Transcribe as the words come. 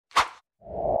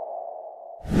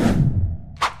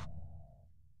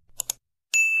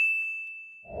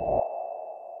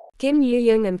Kim Yoo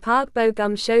Jung and Park Bo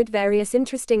Gum showed various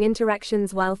interesting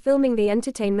interactions while filming the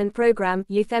entertainment program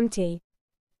Youth MT.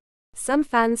 Some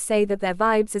fans say that their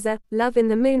vibes as a Love in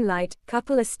the Moonlight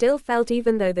couple are still felt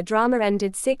even though the drama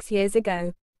ended 6 years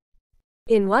ago.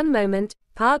 In one moment,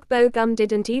 Park Bo Gum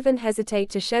didn't even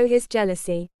hesitate to show his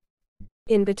jealousy.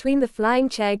 In between the flying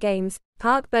chair games,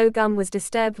 Park Bo Gum was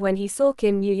disturbed when he saw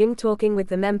Kim Yoo Jung talking with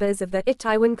the members of the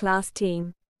Itaewon class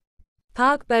team.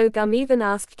 Park Bo Gum even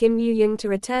asked Kim Yoo Jung to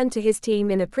return to his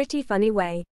team in a pretty funny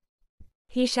way.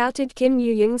 He shouted Kim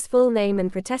Yoo Jung's full name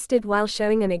and protested while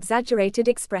showing an exaggerated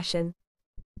expression.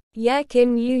 "Yeah,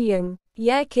 Kim Yoo Jung.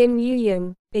 Yeah, Kim Yoo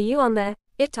Jung. Are you on the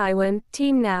Itaewon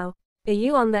team now? Are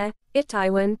you on the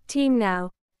Itaewon team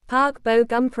now?" Park Bo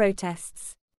Gum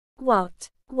protests. What?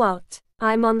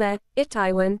 I'm on the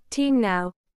Itaewon team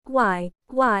now. Why?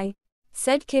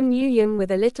 Said Kim Yoo Jung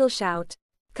with a little shout.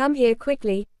 Come here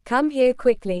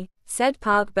quickly, said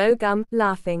Park Bo Gum,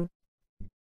 laughing.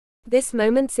 This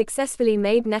moment successfully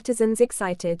made netizens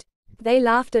excited. They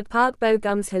laughed at Park Bo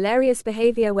Gum's hilarious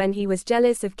behavior when he was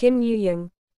jealous of Kim Yoo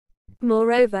Jung.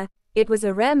 Moreover, it was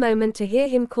a rare moment to hear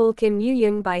him call Kim Yoo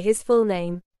Jung by his full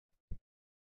name.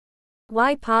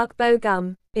 Why, Park Bo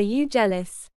Gum, are you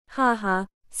jealous? Haha,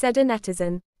 said a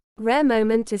netizen. Rare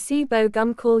moment to see Bo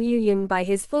Gum call Yoo Jung by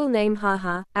his full name,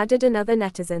 haha, added another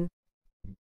netizen.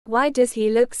 Why does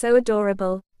he look so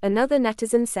adorable? Another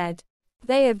netizen said.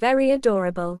 They are very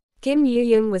adorable. Kim Yoo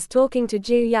Jung was talking to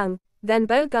Joo Young, then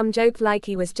Bo Gum joked like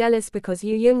he was jealous because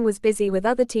Yoo Jung was busy with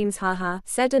other teams, haha,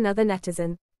 said another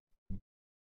netizen.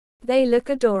 They look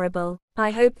adorable. I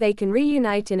hope they can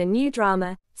reunite in a new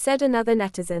drama, said another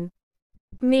netizen.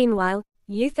 Meanwhile,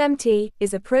 Youth MT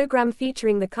is a program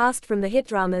featuring the cast from the hit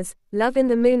dramas Love in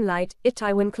the Moonlight,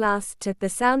 Itaewon Class to The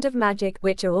Sound of Magic,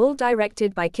 which are all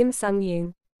directed by Kim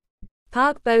Sung-yoon.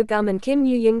 Park Bo Gum and Kim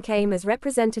Yoo Jung came as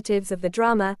representatives of the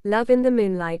drama Love in the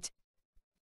Moonlight.